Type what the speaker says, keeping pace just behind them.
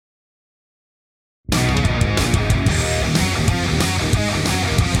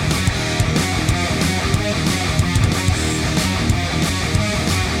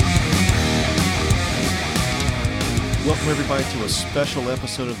special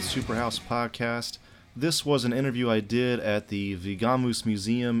episode of the Superhouse Podcast. This was an interview I did at the Vigamus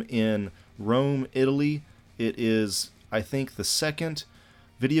Museum in Rome, Italy. It is, I think, the second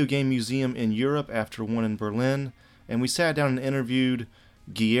video game museum in Europe after one in Berlin. And we sat down and interviewed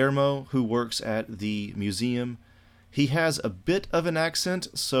Guillermo, who works at the museum. He has a bit of an accent,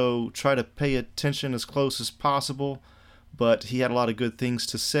 so try to pay attention as close as possible. But he had a lot of good things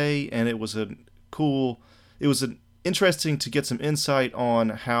to say, and it was interesting to get some insight on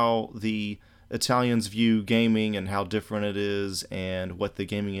how the Italians view gaming and how different it is and what the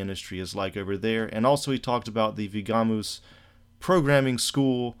gaming industry is like over there. And also he talked about the Vigamus Programming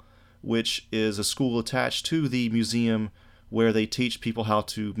School, which is a school attached to the museum where they teach people how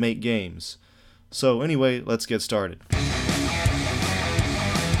to make games. So anyway, let's get started.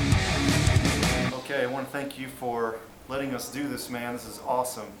 Okay, I want to thank you for letting us do this, man. This is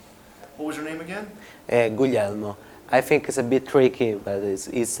awesome. What was your name again? Guglielmo. I think it's a bit tricky, but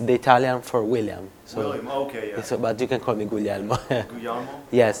it's the Italian for William. So William, okay, yeah. but you can call me Guglielmo. Guglielmo?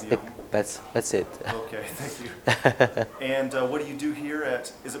 Yes, Guglielmo. That's it. Okay, thank you. And what do you do here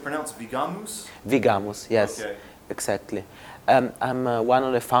at, is it pronounced Vigamus? Vigamus, yes, Okay. exactly. I'm one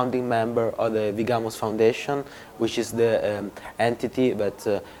of the founding members of the Vigamus Foundation, which is the entity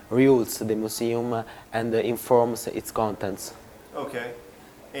that rules the museum and informs its contents. Okay.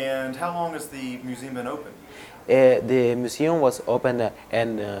 And how long has the museum been open? The museum was opened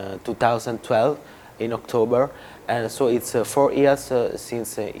in 2012 in October, and so it's 4 years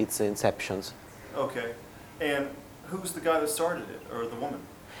since its inception. Okay. And who's the guy that started it, or the woman?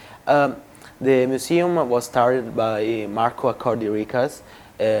 The museum was started by Marco Accordi Ricas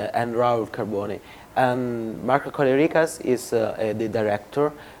and Raul Carboni. And Marco Accordi Ricas is the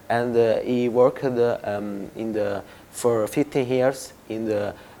director, and he worked for 15 years in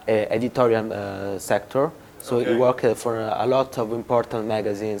the editorial sector. So Okay. he worked for a lot of important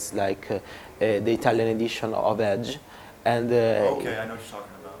magazines like the Italian edition of Edge. And Okay, I know what you're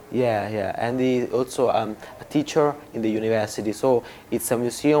talking about. yeah, and he also a teacher in the university. So it's a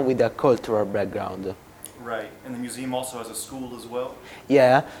museum with a cultural background. Right. And the museum also has a school as well?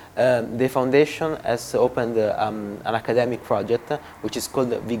 Yeah, the foundation has opened an academic project which is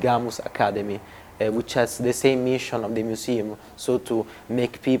called Vigamus Academy, which has the same mission of the museum, so to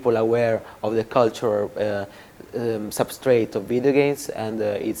make people aware of the cultural substrate of video games and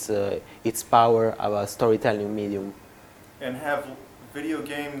its power of a storytelling medium. And have video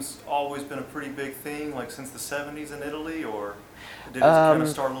games always been a pretty big thing, like since the 70s in Italy, or did it kind of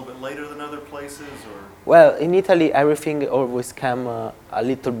start a little bit later than other places? Or? Well, in Italy, everything always came a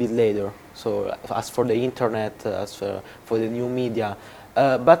little bit later. So, as for the internet, as for the new media,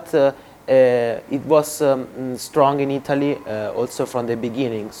 but it was strong in Italy also from the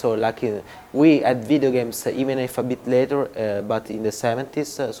beginning. So, like we had video games even if a bit later, but in the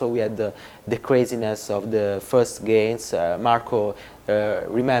 70s. So we had the craziness of the first games. Marco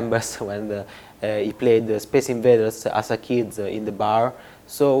remembers when he played Space Invaders as a kid in the bar.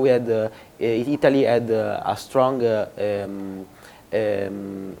 So we had Italy had a strong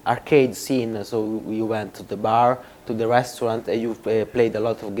arcade scene. So we went to the bar, to the restaurant, and you played a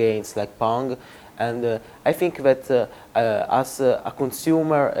lot of games like Pong. And I think that as a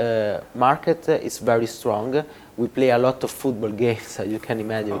consumer market is very strong. We play a lot of football games, you can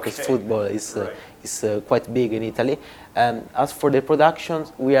imagine, because football is quite big in Italy. As for the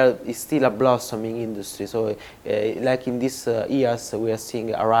productions, it's still a blossoming industry. So, like in these years, we are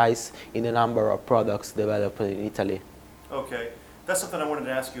seeing a rise in the number of products developed in Italy. Okay, that's something I wanted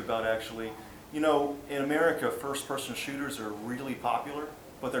to ask you about actually. You know, in America, first-person shooters are really popular,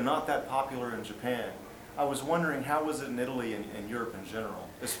 but they're not that popular in Japan. I was wondering, how was it in Italy and Europe in general,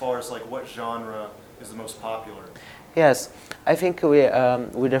 as far as like what genre is the most popular? Yes, I think we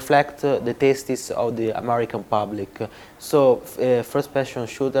reflect the tastes of the American public. So first-person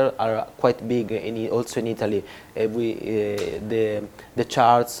shooters are quite big also in Italy. The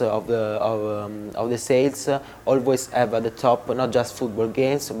charts of the sales always have at the top not just football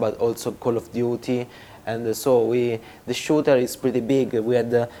games but also Call of Duty. And so the shooter is pretty big. We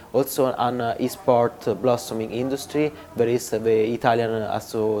had also an e-sport blossoming industry. There is the Italian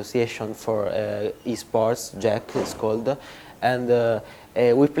Association for esports, JAC it's called, and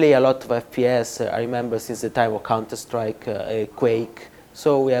we play a lot of FPS. I remember since the time of Counter-Strike, Quake.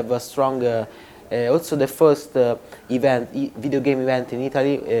 So we have a strong. Also, the first video game event in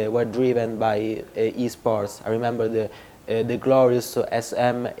Italy were driven by esports. I remember the glorious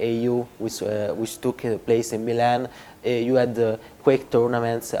SMAU, which took place in Milan. You had Quake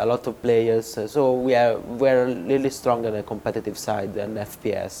tournaments, a lot of players. So we're really strong on the competitive side than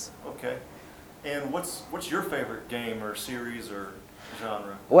FPS. Okay. And what's your favorite game or series or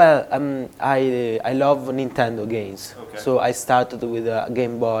genre? Well, I love Nintendo games. Okay. So I started with a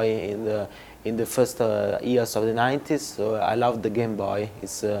Game Boy in the first years of the 90s. So I love the Game Boy.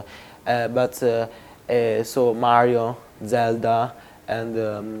 So Mario, Zelda, and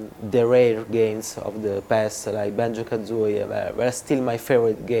the rare games of the past like Banjo-Kazooie were still my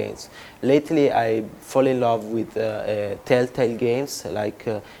favorite games. Lately, I fall in love with Telltale games like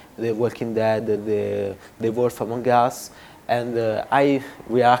The Walking Dead, The Wolf Among Us. And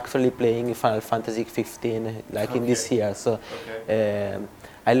we are actually playing Final Fantasy 15 like in this year. So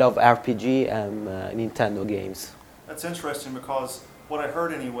I love RPG and Nintendo games. That's interesting because what I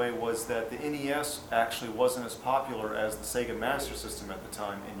heard anyway was that the NES actually wasn't as popular as the Sega Master System at the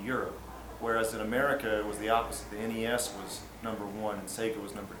time in Europe, whereas in America it was the opposite. The NES was number one and Sega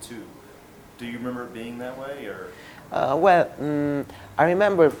was number two. Do you remember it being that way, or? I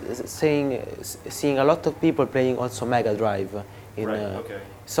remember seeing a lot of people playing also Mega Drive.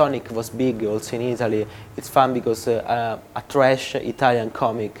 Sonic was big also in Italy. It's fun because a trash Italian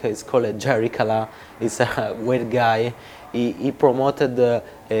comic is called Jerry Calà. He's a weird guy. He promoted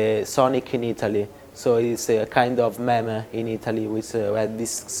Sonic in Italy. So it's a kind of meme in Italy with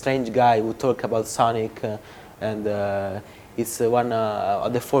this strange guy who talk about Sonic and it's one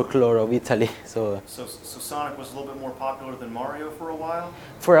of the folklore of Italy. So Sonic was a little bit more popular than Mario for a while?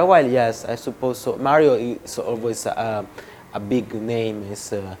 For a while, yes, I suppose so. Mario is always a big name,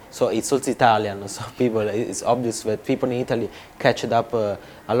 so it's also Italian, so it's obvious that people in Italy catch it up a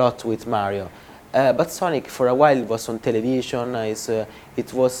lot with Mario. But Sonic, for a while, was on television.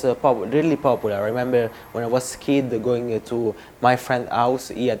 It was really popular. I remember when I was a kid going to my friend's house,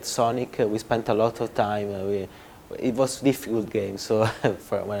 he had Sonic. We spent a lot of time. It was a difficult game, so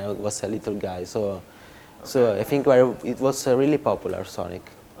for when I was a little guy. So I think it was really popular, Sonic.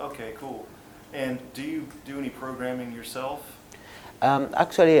 Okay, cool. And do you do any programming yourself?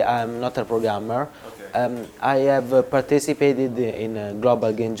 Actually, I'm not a programmer. Okay. I have participated in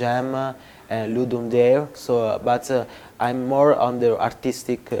Global Game Jam and Ludum Dare, but I'm more on the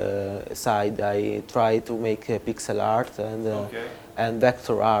artistic side. I try to make pixel art and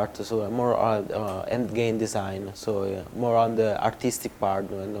vector art, so more on and game design, so more on the artistic part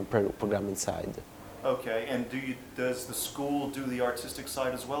and the programming side. Okay, and does the school do the artistic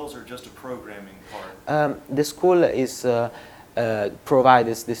side as well, or just a programming part? The school is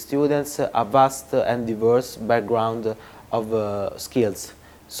provides the students a vast and diverse background of skills.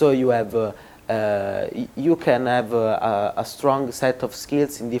 So you have you can have a strong set of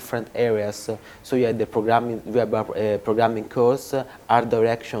skills in different areas. So you have the programming, we have a programming course, art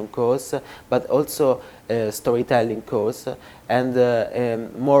direction course, but also storytelling course and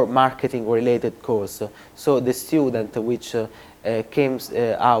more marketing related course. So the student which came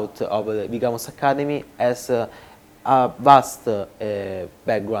out of the Vigamos Academy has a vast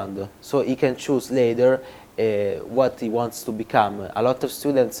background, so he can choose later what he wants to become. A lot of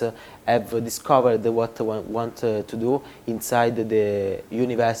students have discovered what they want to do inside the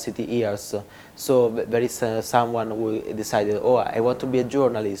university years. So there is someone who decided, oh, I want to be a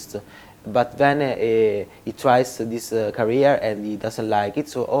journalist. But then he tries this career and he doesn't like it,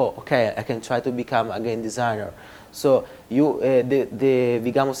 so, oh, okay, I can try to become a game designer. So the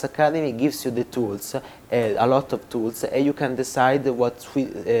Vigamos Academy gives you the tools, a lot of tools, and you can decide what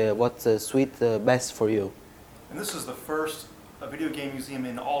suits best for you. And this is the first video game museum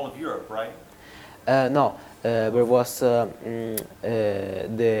in all of Europe, right? No, there was the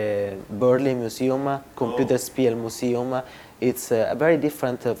Berlin Museum, Computer Spiel Museum. It's very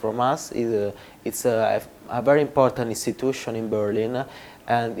different from us. It's a very important institution in Berlin,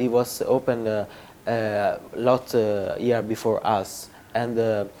 and it was opened a lot year before us.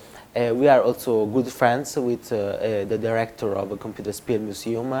 And we are also good friends with the director of the Computer Spiel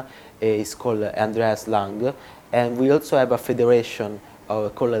Museum. He's called Andreas Lang. And we also have a federation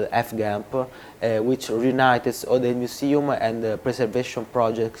called FGAMP, which reunites all the museum and preservation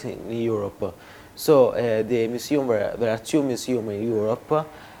projects in Europe. So the museum, there are 2 museums in Europe,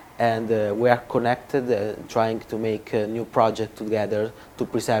 and we are connected, trying to make a new project together to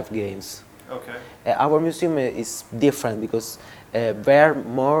preserve games. Okay. Our museum is different because we're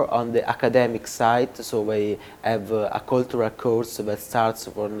more on the academic side, so we have a cultural course that starts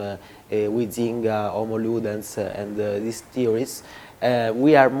from Huizinga, Homo Ludens, and these theories.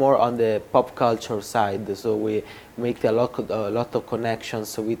 We are more on the pop culture side, so we make a lot of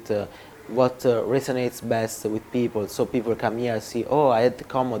connections with what resonates best with people. So people come here and see, oh, I had the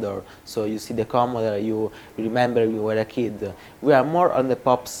Commodore. So you see the Commodore, you remember you were a kid. We are more on the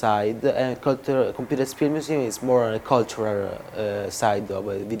pop side, and Computer Spirit Museum is more on the cultural side of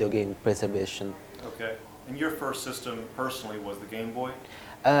video game preservation. Okay. And your first system personally was the Game Boy?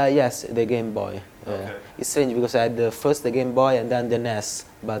 Yes, the Game Boy. Okay. It's strange because I had first the Game Boy and then the NES,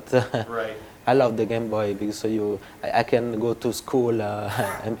 but Right. I love the Game Boy because I can go to school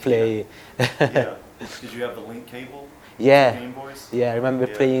and play. Yeah. Did you have the link cable? Yeah, Game Boys? yeah. I remember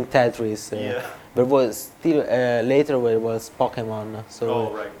Yeah. playing Tetris. Yeah. But was still later where it was Pokemon. So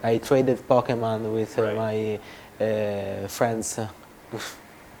Oh, right. I traded Pokemon with Right. my friends.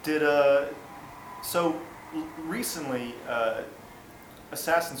 Did so recently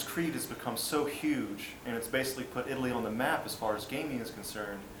Assassin's Creed has become so huge, and it's basically put Italy on the map as far as gaming is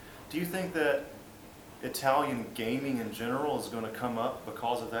concerned. Do you think that Italian gaming in general is going to come up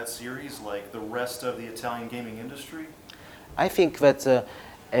because of that series, like the rest of the Italian gaming industry? I think that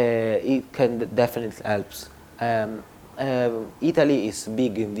it can definitely helps. Italy is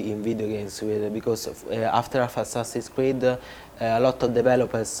big in video games because after Assassin's Creed, a lot of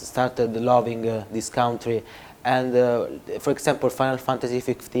developers started loving this country. And for example, Final Fantasy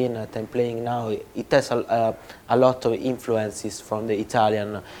 15 that I'm playing now, it has a lot of influences from the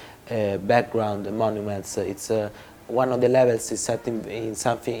Italian background monuments. It's one of the levels is set in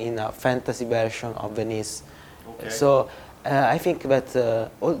something in a fantasy version of Venice. Okay. So I think that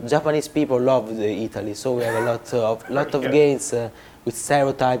all Japanese people love Italy. So we have a lot of Yeah. games with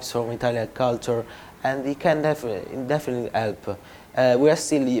stereotypes from Italian culture, and it can definitely help. We are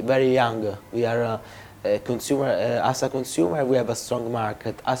still very young. We are consumer. As a consumer, we have a strong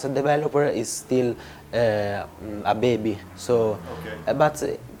market. As a developer, is still a baby. So, Okay. but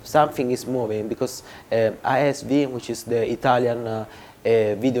something is moving because ISV, which is the Italian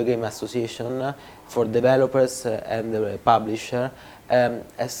video game association for developers and the publisher,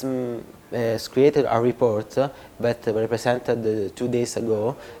 has created a report that represented 2 days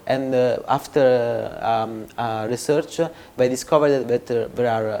ago, and after research, they discovered that there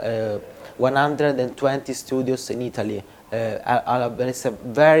are 120 studios in Italy. There is a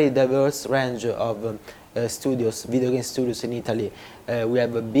very diverse range of studios, video game studios in Italy. We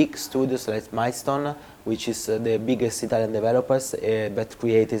have big studios like Milestone, which is the biggest Italian developers that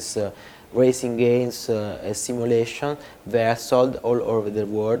creates racing games, simulation. They are sold all over the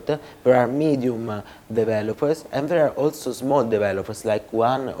world. There are medium developers, and there are also small developers, like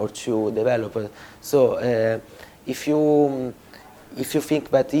 1 or 2 developers. So if you think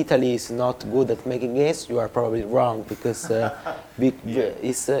that Italy is not good at making games, you are probably wrong, because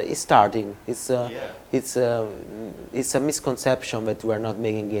it's starting. It's a misconception that we are not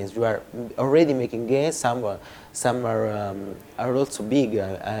making games. We are already making games. Some are also big.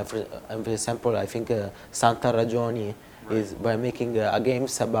 For example, I think Santa Ragioni is by making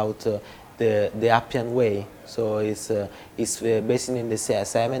games about the Appian Way. So it's based in the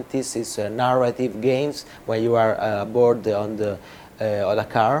 70s. It's narrative games where you are aboard on a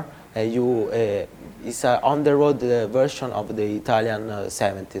car. It's an on-the-road version of the Italian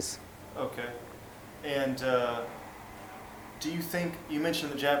 70s. Okay. And do you think, you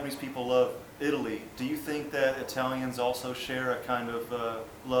mentioned that Japanese people love Italy. Do you think that Italians also share a kind of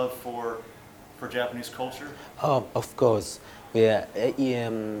love for Japanese culture? Oh, of course. Yeah,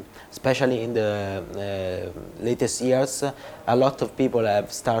 especially in the latest years, a lot of people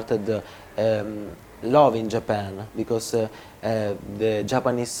have started loving Japan because the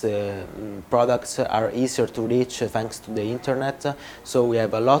Japanese products are easier to reach thanks to the internet. So we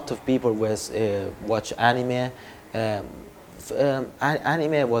have a lot of people who watch anime.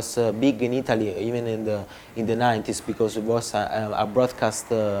 Anime was big in Italy even in the 90s because it was a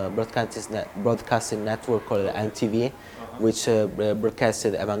broadcasting network called MTV, which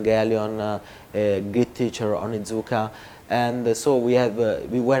broadcasted Evangelion, Great Teacher Onizuka, and so we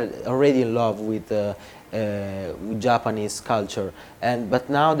were already in love with Japanese culture, but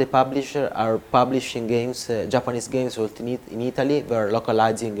now the publisher are publishing games, Japanese games in Italy. They are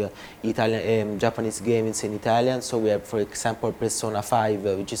localizing Japanese games in Italian. So we have, for example, Persona 5,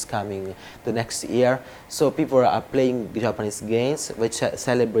 which is coming the next year. So people are playing Japanese games, which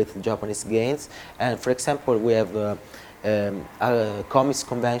celebrate Japanese games. And for example, we have a comics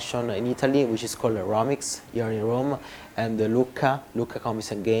convention in Italy, which is called Romix here in Rome, and the Lucca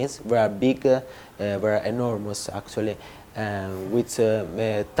Comics and Games. They are big, they are enormous actually, with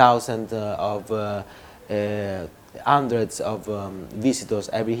thousands of hundreds of visitors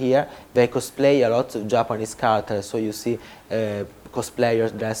every year. They cosplay a lot of Japanese characters, so you see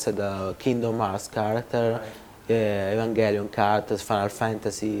cosplayers dressed as Kingdom Hearts character. Right. Evangelion characters, Final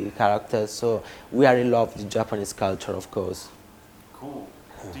Fantasy characters. So we are in love with Japanese culture, of course. Cool.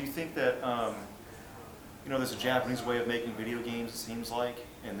 Do you think that, there's a Japanese way of making video games, it seems like,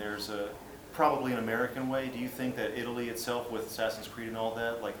 and there's probably an American way. Do you think that Italy itself, with Assassin's Creed and all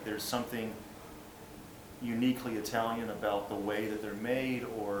that, like there's something uniquely Italian about the way that they're made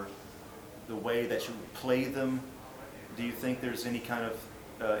or the way that you play them? Do you think there's any kind of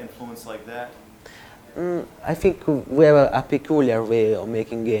influence like that? I think we have a peculiar way of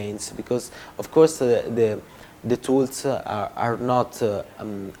making games because, of course, the tools are not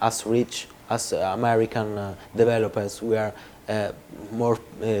as rich as American developers. We are more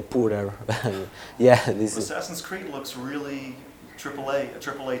poorer. Yeah, this is. Assassin's Creed looks really a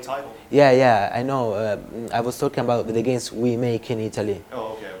AAA title. Yeah, I know. I was talking about the games we make in Italy.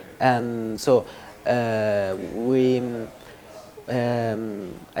 Oh, okay. And so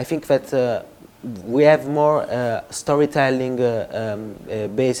I think that we have more storytelling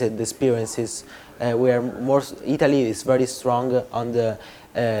based experiences. Italy is very strong on the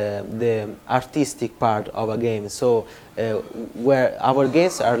artistic part of a game. So where our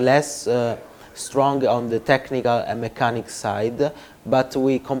games are less strong on the technical and mechanic side, but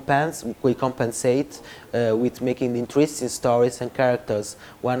we compensate with making interesting stories and characters.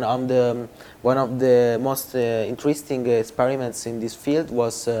 One of the most interesting experiments in this field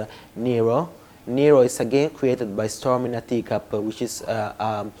was Nero. Nero is a game created by Storm in a Teacup, which is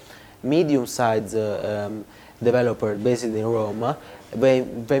a medium-sized developer based in Rome. They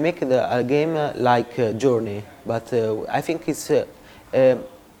make a game like Journey, but I think it's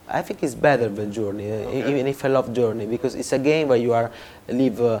better than Journey, even if I love Journey, because it's a game where you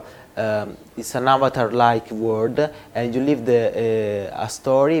live. It's an avatar-like world, and you live a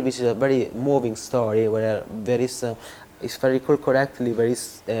story, which is a very moving story, where there is, if I recall correctly, there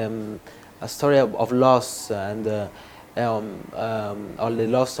is a story of loss and or the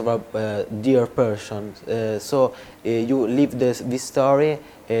loss of a dear person. So you live this story.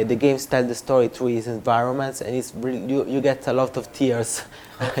 The games tell the story through its environments, and it's really, you get a lot of tears.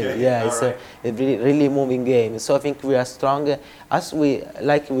 Okay. Yeah, it's a really moving game. So I think we are strong as we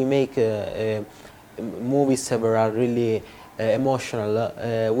make movies that are really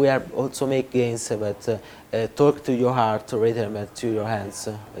emotional. We are also make games that talk to your heart rather than to your hands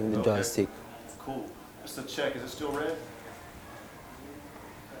in the joystick. Cool. Just to check, is it still red?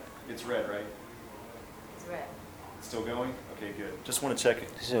 It's red, right? It's red. It's still going? Okay, good. Just want to check it.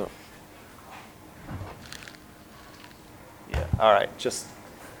 Sure. Yeah. All right. Just.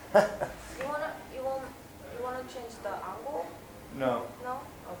 You wanna change the angle? No. No?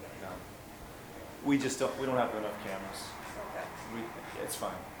 Okay. No. We don't have enough cameras. Okay. It's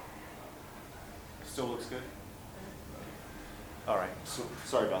fine. Still looks good? All right. So,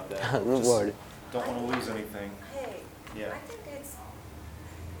 sorry about that. Don't worry. Don't want to lose anything. Hey. Yeah. I think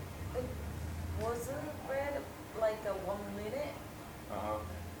it wasn't red like a 1 minute, Uh-huh.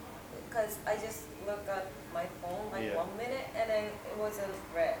 because I just looked at my phone like Yeah. 1 minute and then it wasn't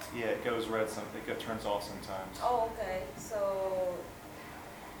red. Yeah, it goes red. It turns off sometimes. Oh, okay. So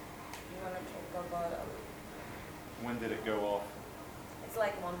you wanna talk about When did it go off? it's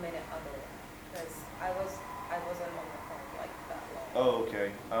like 1 minute ago, because I wasn't on the phone like that long. Oh,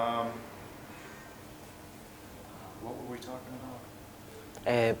 okay. What were we talking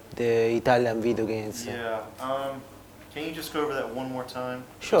about? The Italian video games. Yeah. Can you just go over that one more time?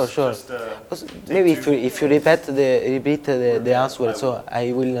 Sure. Just, Maybe take two. if you repeat the answer, I so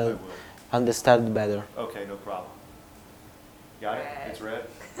I will I will. understand better. Okay, no problem. Got it? Red. It's red?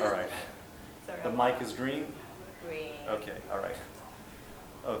 All right. Sorry. The mic is green? Green. Okay, all right.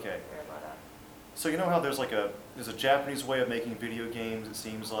 Okay. Sorry about that. So you know how there's a Japanese way of making video games, it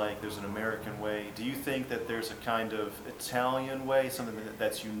seems like there's an American way. Do you think that there's a kind of Italian way, something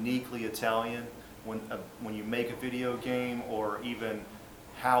that's uniquely Italian when you make a video game, or even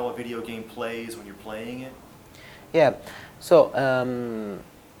how a video game plays when you're playing it? Yeah, so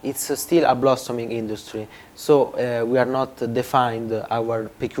it's still a blossoming industry. So we are not defined our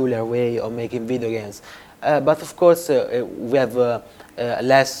peculiar way of making video games. But of course, we have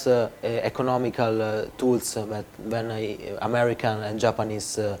less economical tools than American and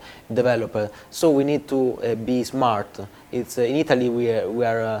Japanese developer. So we need to be smart. It's in Italy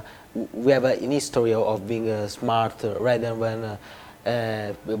we have an history of being smart rather than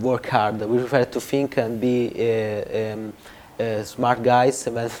work hard. We prefer to think and be smart guys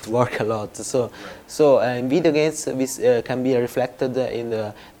and work a lot. So in video games, this can be reflected in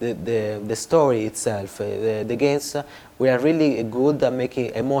the story itself. The games we are really good at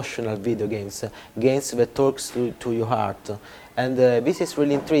making emotional video games, games that talks to your heart. And this is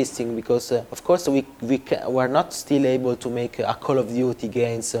really interesting because, of course, we're not still able to make a Call of Duty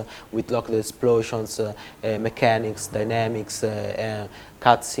games with locked explosions, mechanics, dynamics,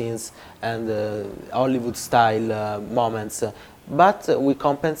 cutscenes, and Hollywood-style moments. But we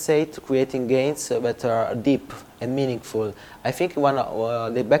compensate creating games that are deep and meaningful. I think one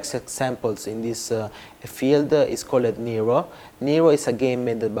of the best examples in this field is called Nero. Nero is a game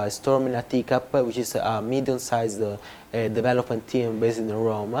made by Storm in a Teacup, which is a medium-sized development team based in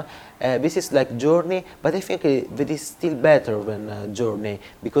Rome. This is like Journey, but I think it is still better than Journey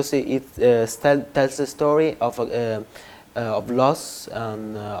because it tells the story of loss,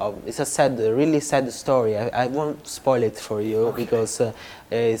 and it's a really sad story. I won't spoil it for you, okay, because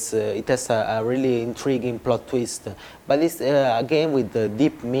it has a really intriguing plot twist. But it's a game with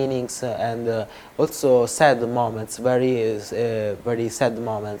deep meanings and also sad moments, very sad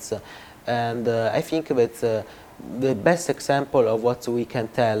moments. And I think that the best example of what we can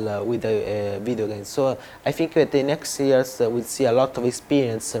tell with a video game. So I think that the next years we'll see a lot of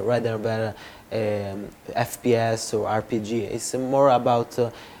experience rather than FPS or RPG. It's more about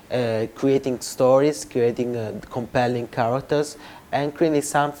creating stories, creating compelling characters, and creating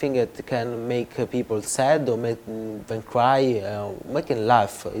something that can make people sad or make them cry, make them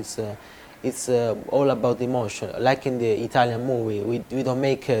laugh. It's all about emotion. Like in the Italian movie, we don't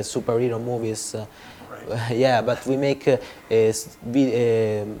make superhero movies. Yeah, but we make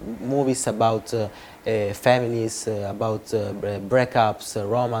movies about families, about breakups,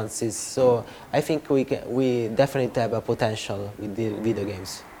 romances. So I think we definitely have a potential with the video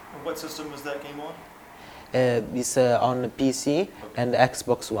games. What system is that game on? It's on PC and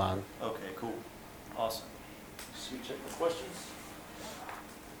Xbox One. Okay, cool. Awesome. So we check the questions.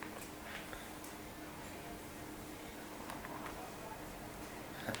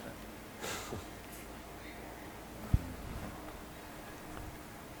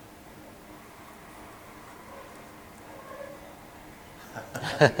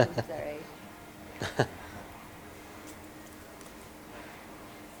 Sorry.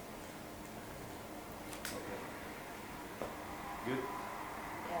 Good.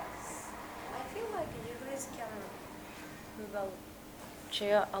 Yes. I feel like you guys can move a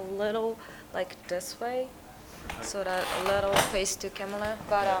chair a little like this way, so that a little face to camera.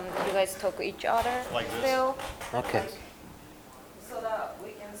 But you guys talk to each other Like this? still, Okay. so that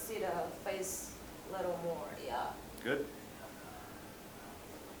we can see the face a little more. Yeah. Good.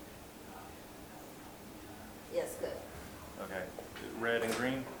 Yes, good. Okay. Red and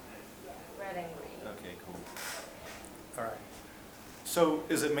green? Red and green. Okay, cool. All right. So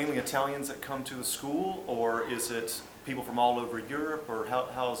is it mainly Italians that come to the school, or is it people from all over Europe, or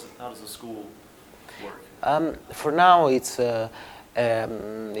how does the school work? For now, it's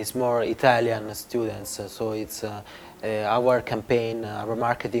more Italian students. So it's our campaign, our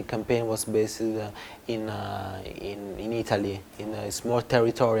marketing campaign was based in Italy. It's more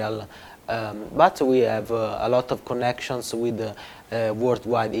territorial. But we have a lot of connections with the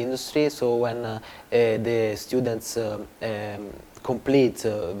worldwide industry. So when the students complete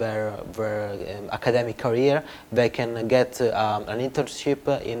their academic career, they can get an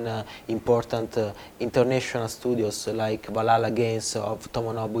internship in important international studios like Valhalla Games of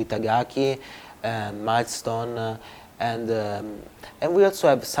Tomonobu Itagaki, Milestone, and we also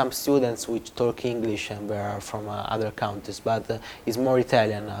have some students which talk English and they are from other countries, but it's more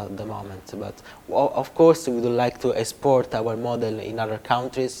Italian at the moment. But of course, we would like to export our model in other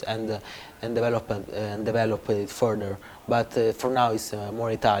countries and develop it further. But for now, it's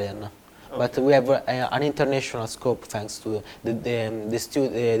more Italian. Okay. But we have an international scope thanks to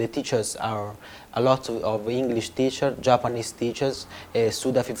the teachers are a lot of English teachers, Japanese teachers.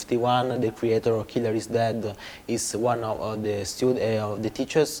 Suda51, the creator of Killer is Dead, is one of the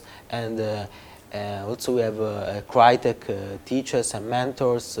teachers, and also we have Crytek teachers and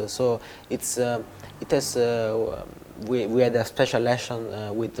mentors. So we had a special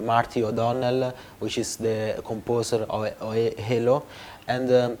lesson with Marty O'Donnell, which is the composer of Halo,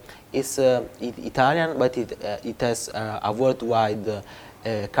 and it's Italian, but it has a worldwide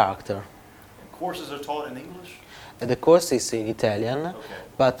character. Courses are taught in English? The course is in Italian, okay,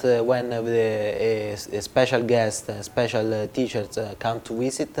 but when the special guests, special teachers come to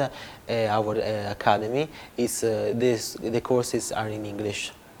visit our academy, the courses are in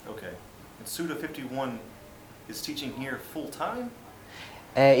English. Okay. And Suda51 is teaching here full time?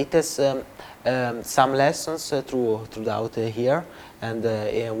 It has some lessons throughout here, and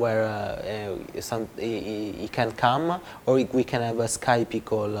where he can come, or we can have a Skype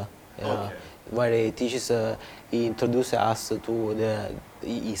call. Okay. where he teaches, he introduces us to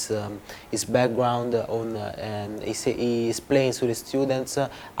his background on, and he explains to the students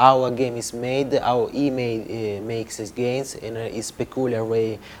how a game is made, how he makes his games in his peculiar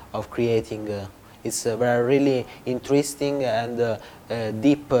way of creating. It's very really interesting and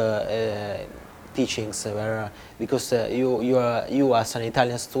deep teachings, because you as an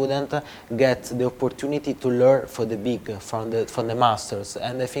Italian student get the opportunity to learn from the big, from the masters,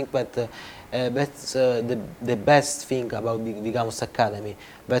 and I think that that's the best thing about Vigamus Academy.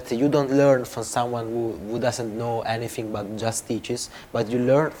 But you don't learn from someone who doesn't know anything but just teaches, but you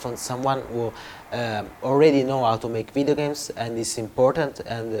learn from someone who already know how to make video games, and is important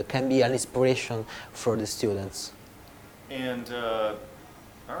and can be an inspiration for the students. And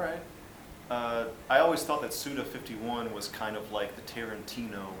all right. I always thought that Suda51 was kind of like the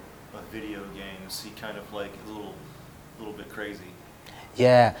Tarantino of video games. He kind of like a little bit crazy.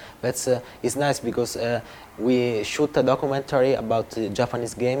 Yeah, that's it's nice because we shoot a documentary about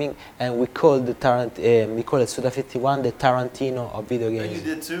Japanese gaming, and we call the we call it Suda51 the Tarantino of video games. Oh,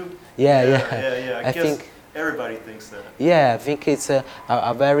 you did too? Yeah. I guess think everybody thinks that. Yeah, I think it's a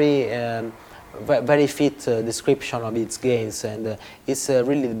very very fit description of its games, and it's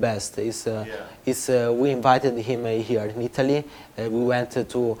really the best. We invited him here in Italy. We went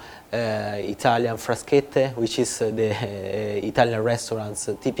to Italian Fraschette, which is the Italian restaurants,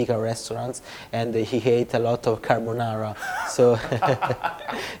 typical restaurants, and he ate a lot of carbonara. So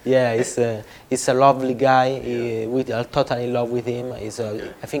yeah, he's a lovely guy. We are totally in love with him. I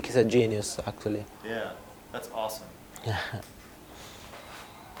think he's a genius, actually. Yeah, that's awesome.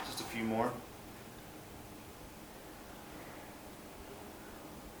 Just a few more.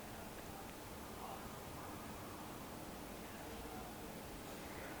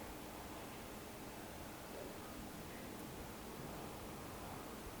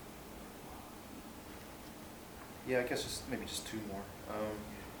 Yeah, I guess maybe just two more.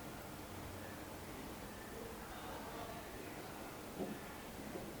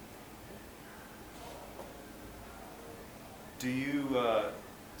 Do you,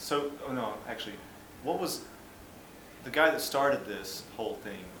 actually, what was, the guy that started this whole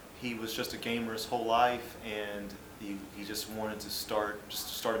thing, he was just a gamer his whole life, and he just wanted to start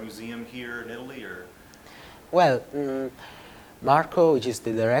a museum here in Italy, or? Well, Marco, which is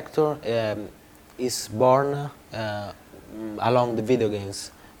the director, is born along the video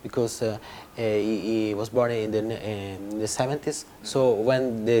games, because he was born in the 70s. So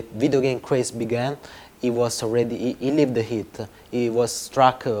when the video game craze began, he lived the heat. He was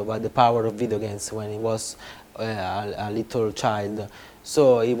struck by the power of video games when he was a little child.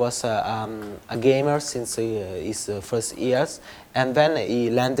 So he was a gamer since his first years, and then he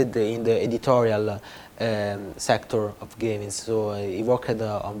landed in the editorial sector of gaming. So he worked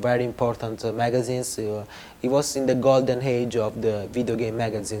on very important magazines. He was in the golden age of the video game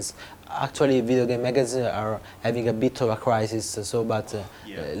magazines. Actually, video game magazines are having a bit of a crisis. So, but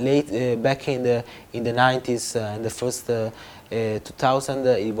back in the 90s and the first 2000,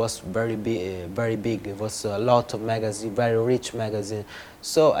 it was very big. It was a lot of magazines, very rich magazine.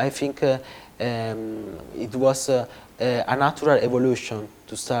 So I think it was a natural evolution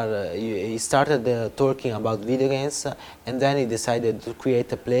to start. He started talking about video games, and then he decided to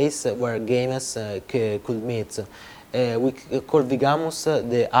create a place where gamers could meet. We call Vigamus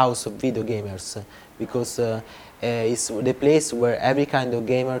the house of video gamers, because it's the place where every kind of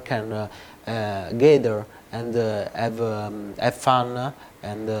gamer can gather and have fun,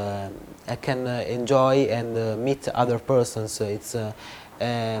 and can enjoy and meet other persons.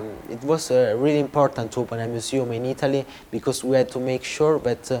 It was really important to open a museum in Italy, because we had to make sure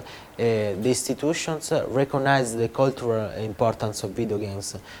that the institutions recognize the cultural importance of video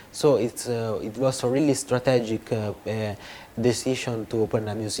games. So it was a really strategic decision to open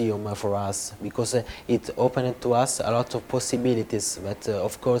a museum for us, because it opened to us a lot of possibilities, but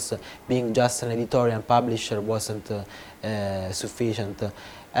of course being just an editorial publisher wasn't sufficient.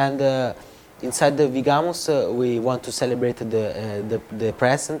 And inside the Vigamus, we want to celebrate the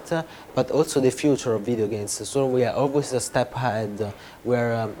present, but also the future of video games. So we are always a step ahead,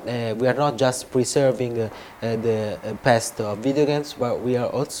 where we are not just preserving the past of video games, but we are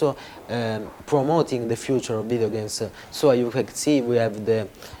also promoting the future of video games. So you can see we have the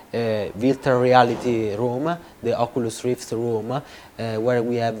virtual reality room, the Oculus Rift room, where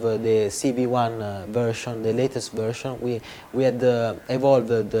we have the CV1 version, the latest version. We had evolved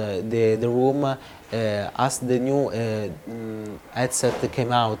the room as the new headset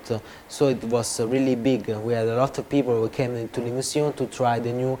came out, so it was really big. We had a lot of people who came into the museum to try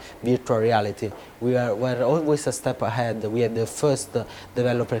the new virtual reality. Were always a step ahead. We had the first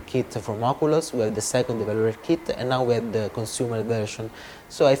developer kit from Oculus, we had the second developer kit, and now we have the consumer version.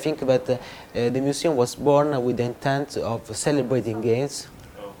 So I think that the museum was born with the intent of celebrating games.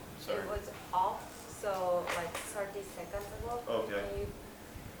 Oh, sorry. It was off, so like 30 seconds ago. Okay.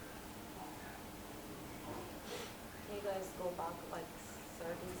 Can you guys go back like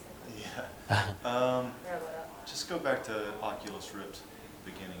 30 seconds? Yeah. Yeah, but, Just go back to Oculus Rift,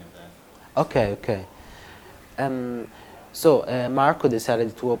 beginning of that. Okay, okay. So Marco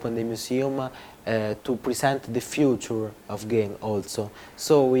decided to open the museum to present the future of game also.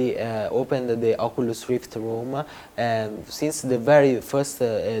 So we opened the Oculus Rift room. Since the very first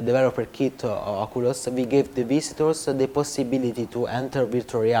developer kit of Oculus, we gave the visitors the possibility to enter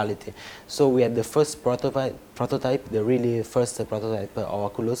virtual reality. So we had the first prototype, the really first prototype of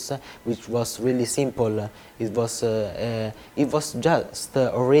Oculus, which was really simple. It was just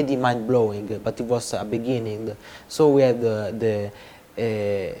already mind-blowing, but it was a beginning. So we had the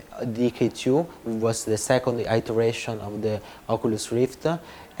DK2, which was the second iteration of the Oculus Rift,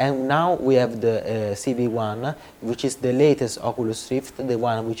 and now we have the CV1, which is the latest Oculus Rift, the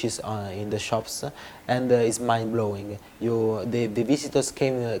one which is in the shops, and is mind-blowing. The visitors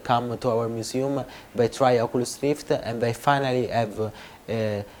come to our museum, they try Oculus Rift, and they finally have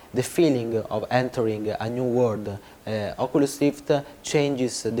the feeling of entering a new world. Oculus Rift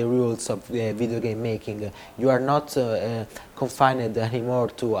changes the rules of video game making. You are not confined anymore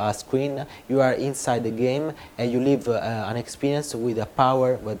to a screen. You are inside the game and you live an experience with a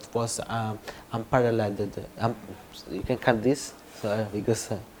power that was unparalleled. You can cut this, because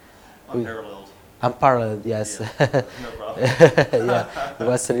Unparalleled. unparalleled, yes. Yeah. No problem. Yeah, it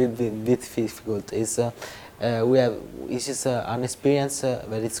was a little bit difficult. This is an experience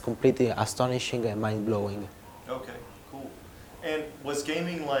that is completely astonishing and mind-blowing. Okay, cool. And was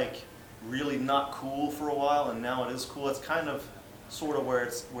gaming like really not cool for a while, and now it is cool? It's kind of, sort of where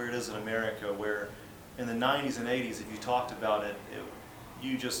it is in America, where in the 90s and 80s, if you talked about it,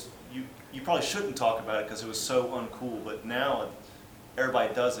 you probably shouldn't talk about it because it was so uncool. But now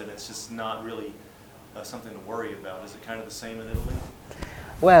everybody does it. It's just not really something to worry about. Is it kind of the same in Italy?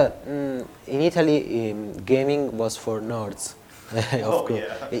 Well, in Italy, gaming was for nerds. Of course.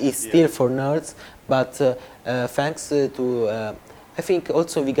 Yeah. It's still for nerds, but thanks to, I think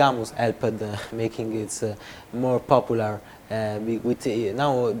also Vigamus helped making it more popular.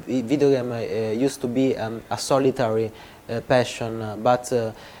 Now, video game used to be a solitary passion, but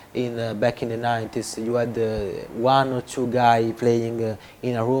back in the 90s, you had one or two guys playing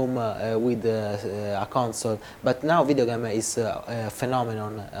in a room with a console. But now video game is a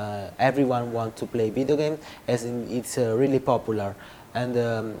phenomenon. Everyone wants to play video game, as it's really popular. And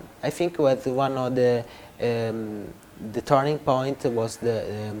I think that one of the turning point was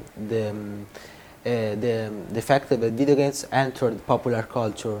the fact that video games entered popular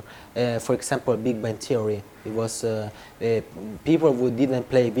culture. For example, Big Bang Theory. It was people who didn't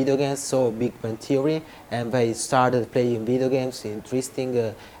play video games saw Big Bang Theory, and they started playing video games,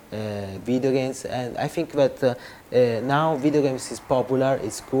 interesting video games. And I think that now video games is popular,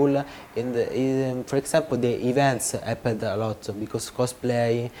 it's cool. For example, the events happened a lot because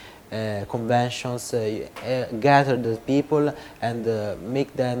cosplay, conventions gather the people and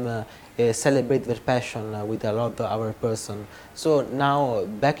make them celebrate their passion with a lot of other person. So now,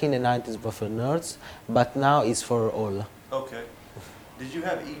 back in the 90s was for nerds, but now it's for all. Okay. Did you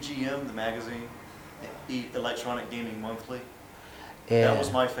have EGM, the magazine, Electronic Gaming Monthly? That was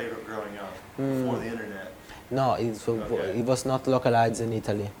my favorite growing up, before the internet. No, it was not localized in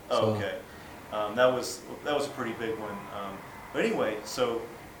Italy. Oh, so. okay. That was a pretty big one. But anyway, so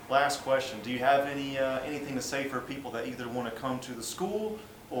last question: do you have anything to say for people that either want to come to the school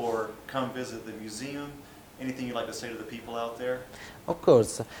or come visit the museum? Anything you'd like to say to the people out there? Of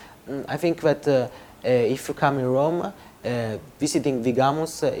course. I think that if you come in Rome, visiting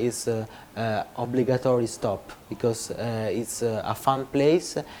Vigamus is obligatory stop, because it's a fun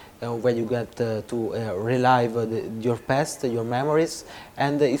place where you get to relive your past, your memories,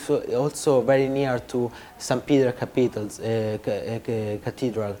 and it's also very near to St. Peter Cathedral.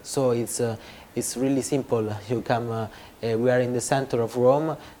 So it's really simple. You come. We are in the center of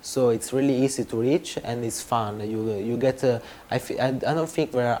Rome, so it's really easy to reach and it's fun. You get. I don't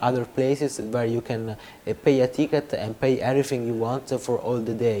think there are other places where you can pay a ticket and pay everything you want for all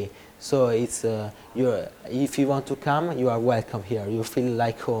the day. So it's if you want to come, you are welcome here. You feel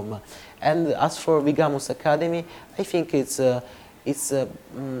like home. And as for Vigamus Academy, I think it's it's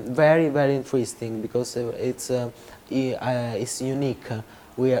very very interesting because it's unique.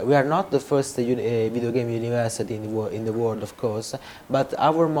 We are not the first video game university in the world, of course, but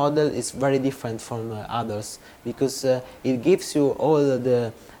our model is very different from others because it gives you all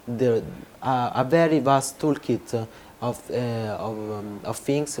a very vast toolkit of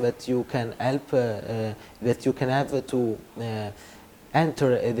things that you can help that you can have to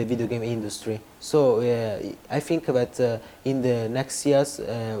enter the video game industry. So I think that in the next years,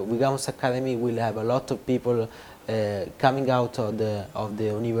 Vigamus Academy will have a lot of people coming out of the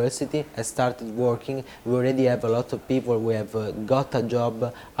university and started working. We already have a lot of people who have got a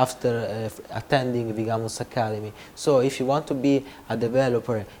job after attending Vigamus Academy. So if you want to be a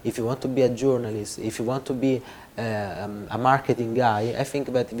developer, if you want to be a journalist, if you want to be a marketing guy, I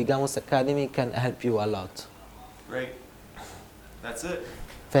think that Vigamus Academy can help you a lot. Great. That's it.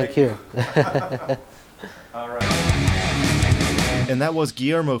 Thank you. All right. And that was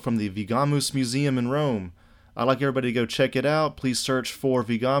Guillermo from the Vigamus Museum in Rome. I'd like everybody to go check it out. Please search for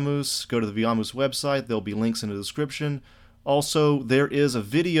Vigamus. Go to the Vigamus website. There'll be links in the description. Also, there is a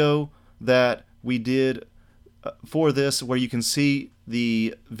video that we did for this where you can see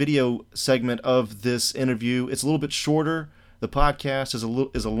the video segment of this interview. It's a little bit shorter. The podcast is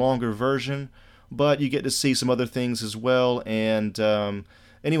a longer version, but you get to see some other things as well. And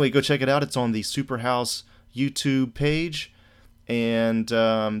anyway, go check it out. It's on the Superhouse YouTube page. And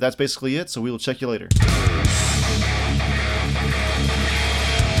that's basically it. So we will check you later.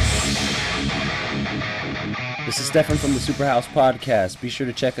 This is Stefan from the Superhouse Podcast. Be sure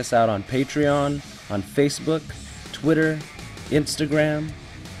to check us out on Patreon, on Facebook, Twitter, Instagram,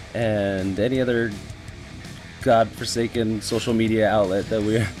 and any other godforsaken social media outlet that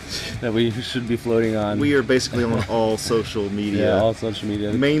we should be floating on. We are basically on all social media. Yeah, all social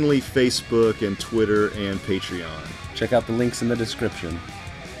media. Mainly Facebook and Twitter and Patreon. Check out the links in the description.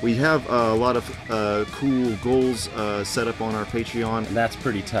 We have a lot of cool goals set up on our Patreon. And that's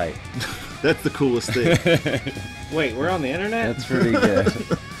pretty tight. That's the coolest thing. Wait, we're on the internet? That's pretty good.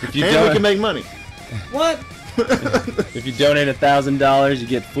 And we can make money. What? If you donate $1,000, you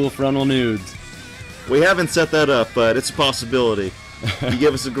get full frontal nudes. We haven't set that up, but it's a possibility. You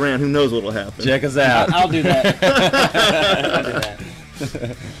give us $1,000, who knows what'll happen. Check us out. I'll do that. I'll do that.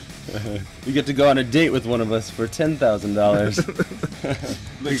 You get to go on a date with one of us for $10,000.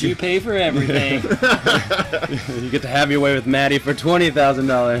 But you pay for everything. You get to have your way with Maddie for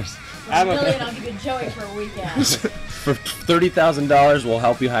 $20,000. $1 million, I'll give you Joey for a weekend. For $30,000, we'll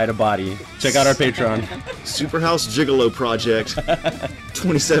help you hide a body. Check out our Patreon. Superhouse Gigolo Project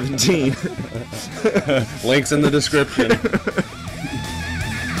 2017. Links in the description.